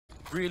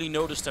really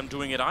noticed them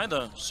doing it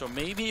either. So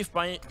maybe if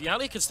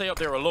byali can stay up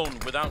there alone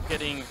without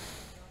getting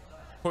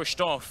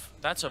pushed off,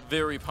 that's a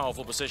very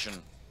powerful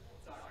position.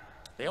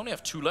 They only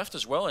have 2 left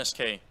as well, SK.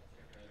 Yeah,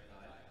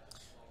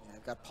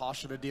 got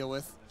Pasha to deal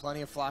with.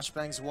 Plenty of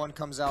flashbangs. One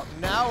comes out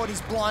now, and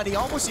he's blind. He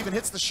almost even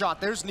hits the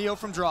shot. There's Neo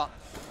from drop.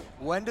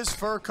 When does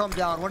Fur come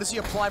down? When does he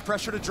apply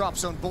pressure to drop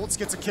zone? Boltz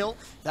gets a kill.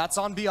 That's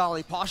on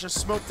byali. Pasha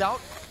smoked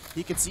out.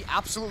 He can see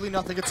absolutely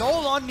nothing. It's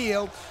all on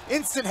Neo.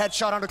 Instant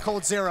headshot onto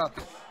coldzera.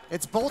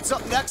 It's Boltz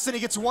up next, and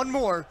he gets one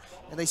more.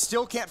 And they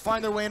still can't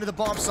find their way into the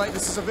bomb site.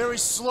 This is a very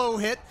slow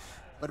hit,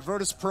 but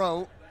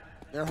Virtus.pro,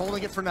 they're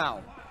holding it for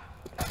now.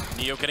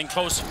 Neo getting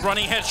close,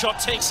 running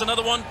headshot, takes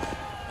another one,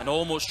 and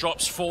almost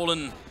drops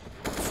Fallen.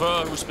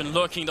 Fur, who's been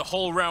lurking the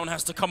whole round,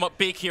 has to come up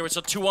big here. It's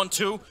a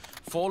 2-on-2.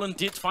 Fallen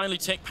did finally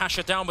take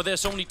Pasha down, but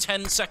there's only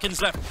 10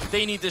 seconds left.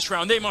 They need this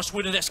round. They must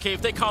win an SK.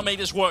 If they can't make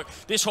this work,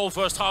 this whole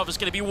first half is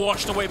going to be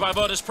washed away by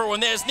Virtus.pro.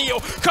 And there's Neo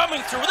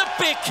coming through with a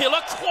big kill,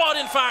 a quad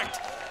in fact,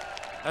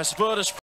 as Virtus.pro